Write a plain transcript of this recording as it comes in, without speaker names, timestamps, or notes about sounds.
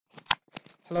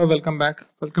Hello, welcome back.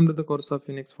 Welcome to the course of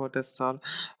Unix for Testers.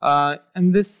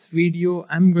 In this video,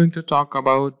 I'm going to talk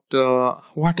about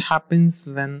what happens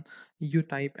when you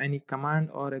type any command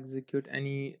or execute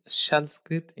any shell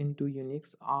script into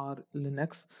Unix or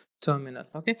Linux terminal.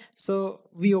 Okay, so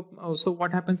so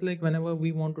what happens, like whenever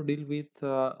we want to deal with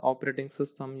operating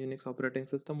system, Unix operating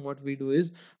system, what we do is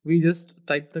we just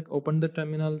open the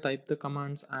terminal, type the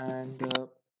commands, and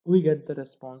we get the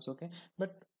response. Okay,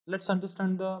 but let's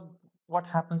understand the what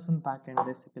happens in backend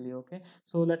basically. Okay,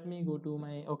 so let me go to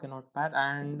my notepad.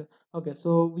 And okay,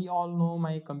 so we all know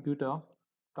my computer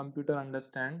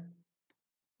understand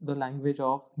the language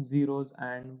of zeros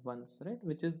and ones, right,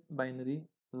 which is binary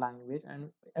language,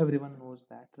 and everyone knows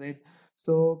that, right?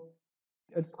 So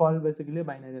it's called basically a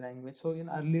binary language. So in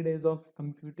early days of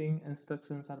computing,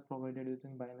 instructions are provided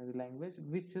using binary language,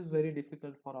 which is very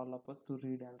difficult for all of us to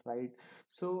read and write.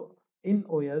 So in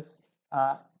OS,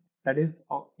 that is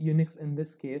Unix in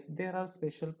this case, there are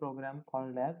special program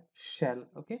called as shell.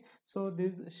 Okay, so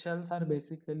these shells are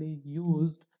basically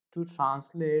used to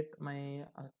translate my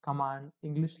command,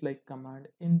 English-like command,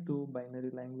 into binary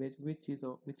language, which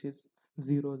is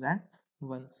zeros and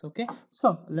ones. Okay,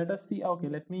 so let us see. Okay,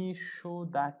 let me show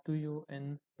that to you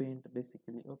in Paint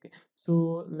basically. Okay,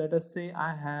 so let us say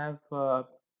I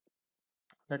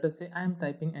am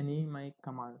typing any my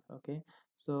command. Okay,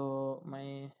 so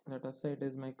let us say it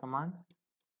is my command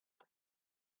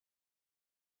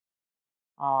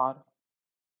or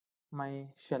my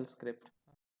shell script.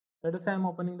 Let us say I'm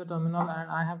opening the terminal and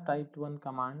I have typed one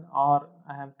command, or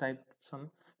I have typed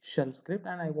some shell script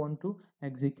and I want to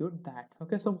execute that.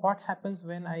 Okay, so what happens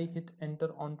when I hit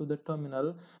enter onto the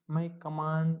terminal? My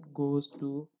command goes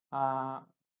to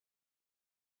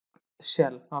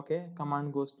shell. Okay,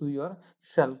 command goes to your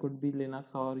shell, could be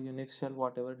Linux or Unix shell,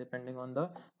 whatever, depending on the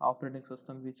operating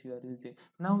system which you are using.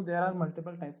 Now there are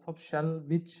multiple types of shell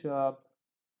which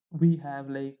we have,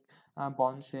 like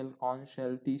Bourne shell, corn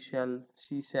shell, T shell,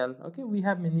 C shell. Okay, we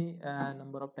have many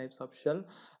number of types of shell.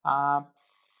 uh,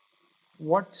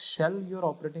 what shell your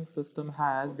operating system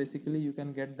has, basically you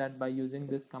can get that by using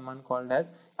this command called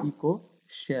as echo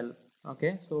shell.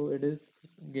 Okay, so it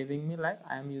is giving me like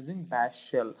I am using bash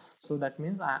shell, so that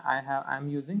means I'm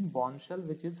using Bourne shell,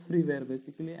 which is freeware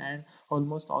basically, and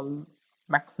almost all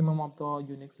maximum of the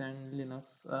Unix and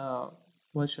Linux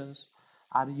versions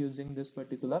are using this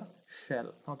particular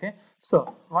shell. Okay,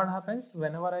 so what happens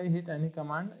whenever I hit any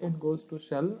command, it goes to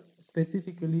shell,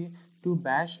 specifically to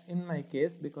bash in my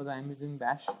case, because I am using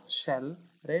bash shell,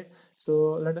 right?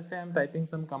 So let us say I'm typing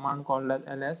some command called as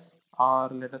ls, or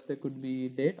let us say could be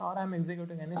date, or I'm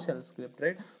executing any shell script,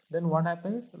 right? Then what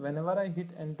happens whenever I hit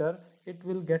enter, it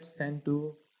will get sent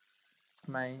to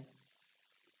my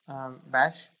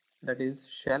bash, that is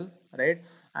shell, right?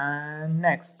 And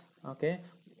next, okay,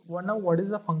 now what is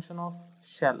the function of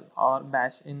shell or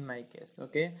bash in my case?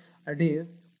 Okay, it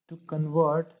is to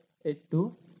convert it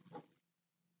to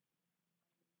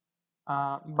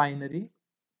binary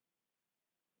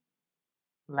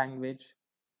language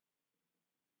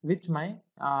which my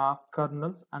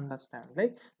kernels understand.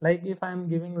 Like if I'm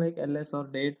giving like ls or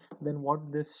date, then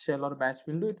what this shell or bash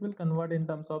will do, it will convert in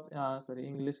terms of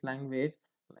English language,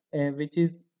 which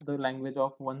is the language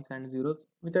of ones and zeros,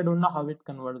 which I don't know how it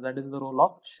converts. That is the role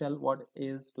of shell, what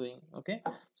is doing. Okay,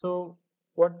 so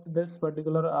what this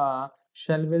particular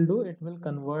shell will do, it will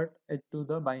convert it to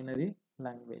the binary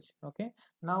language. Okay,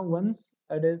 now once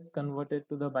it is converted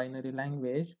to the binary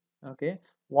language, okay,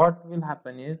 what will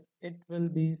happen is it will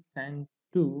be sent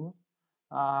to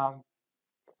uh,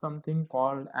 something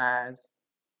called as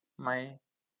my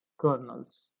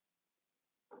kernels.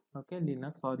 Okay,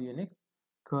 Linux or Unix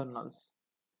kernels.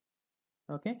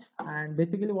 Okay, and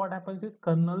basically what happens is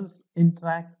kernels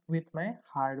interact with my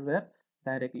hardware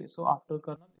directly. So after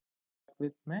kernel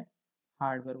with my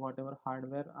hardware, whatever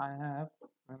hardware I have,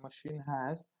 my machine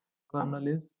has, kernel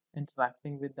is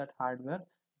interacting with that hardware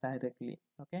directly.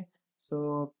 Okay,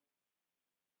 so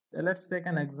let's take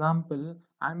an example.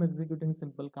 I'm executing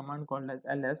simple command called as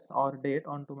ls or date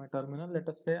onto my terminal. Let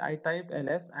us say I typed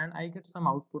ls and I get some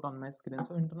output on my screen.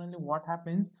 So internally what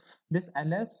happens, this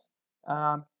ls,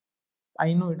 uh,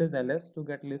 I know it is ls to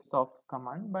get list of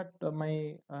command, but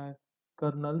my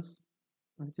kernels,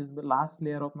 which is the last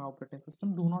layer of my operating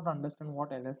system, do not understand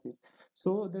what ls is.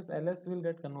 So this ls will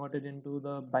get converted into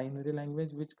the binary language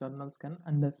which kernels can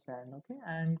understand. Okay,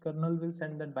 and kernel will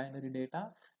send that binary data,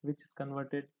 which is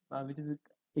converted, which is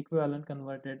equivalent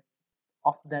converted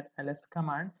of that ls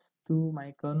command to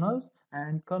my kernels,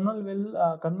 and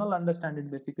kernel understand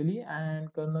it basically,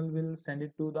 and kernel will send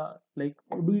it to the, like,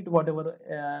 do it whatever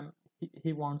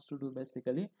he wants to do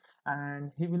basically,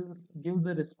 and he will give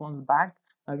the response back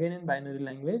again in binary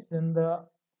language, then the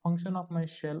function of my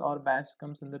shell or bash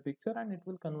comes in the picture, and it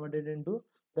will convert it into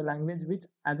the language which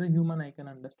as a human I can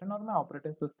understand, or my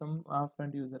operating system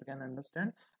front user can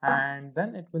understand, and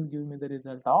then it will give me the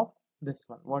result of this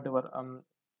one, whatever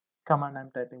command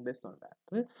I'm typing based on that,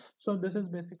 right? So this is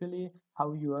basically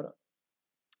how your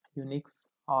Unix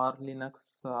or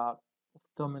Linux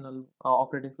terminal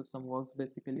operating system works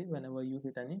basically whenever you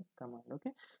hit any command.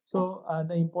 Okay, so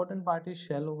the important part is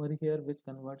shell over here, which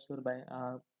converts your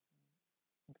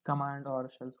command or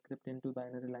shell script into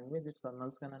binary language which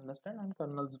kernels can understand, and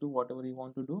kernels do whatever you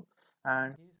want to do,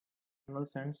 and kernel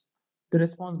sends the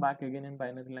response back again in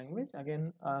binary language.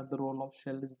 Again, the role of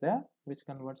shell is there, which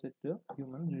converts it to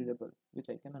human readable, which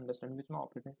I can understand, which my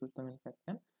operating system in fact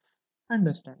can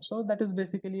understand. So that is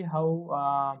basically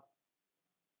how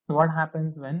what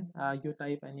happens when you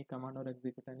type any command or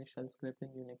execute any shell script in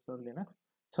Unix or Linux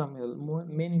terminal.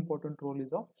 Main important role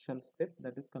is of shell script,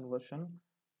 that is conversion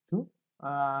to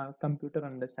computer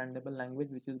understandable language,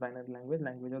 which is binary language,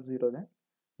 language of zeros and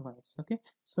ones. Okay,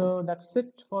 so that's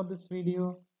it for this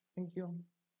video. Thank you.